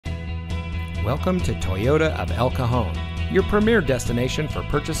Welcome to Toyota of El Cajon, your premier destination for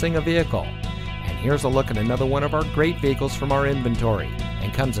purchasing a vehicle. And here's a look at another one of our great vehicles from our inventory,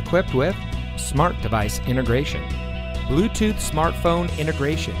 and comes equipped with smart device integration, Bluetooth smartphone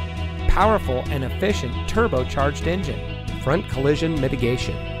integration, powerful and efficient turbocharged engine, front collision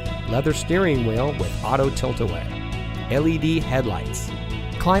mitigation, leather steering wheel with auto tilt-away, LED headlights,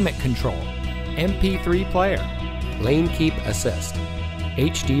 climate control, MP3 player, lane keep assist,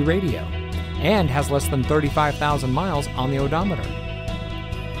 HD radio, and has less than 35,000 miles on the odometer.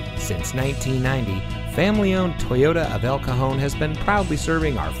 Since 1990, family-owned Toyota of El Cajon has been proudly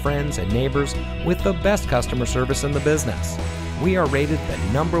serving our friends and neighbors with the best customer service in the business. We are rated the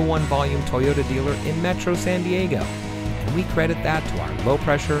 #1 volume Toyota dealer in Metro San Diego, and we credit that to our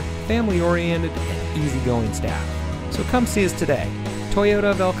low-pressure, family-oriented, and easygoing staff. So come see us today. Toyota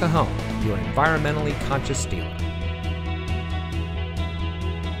of El Cajon, your environmentally conscious dealer.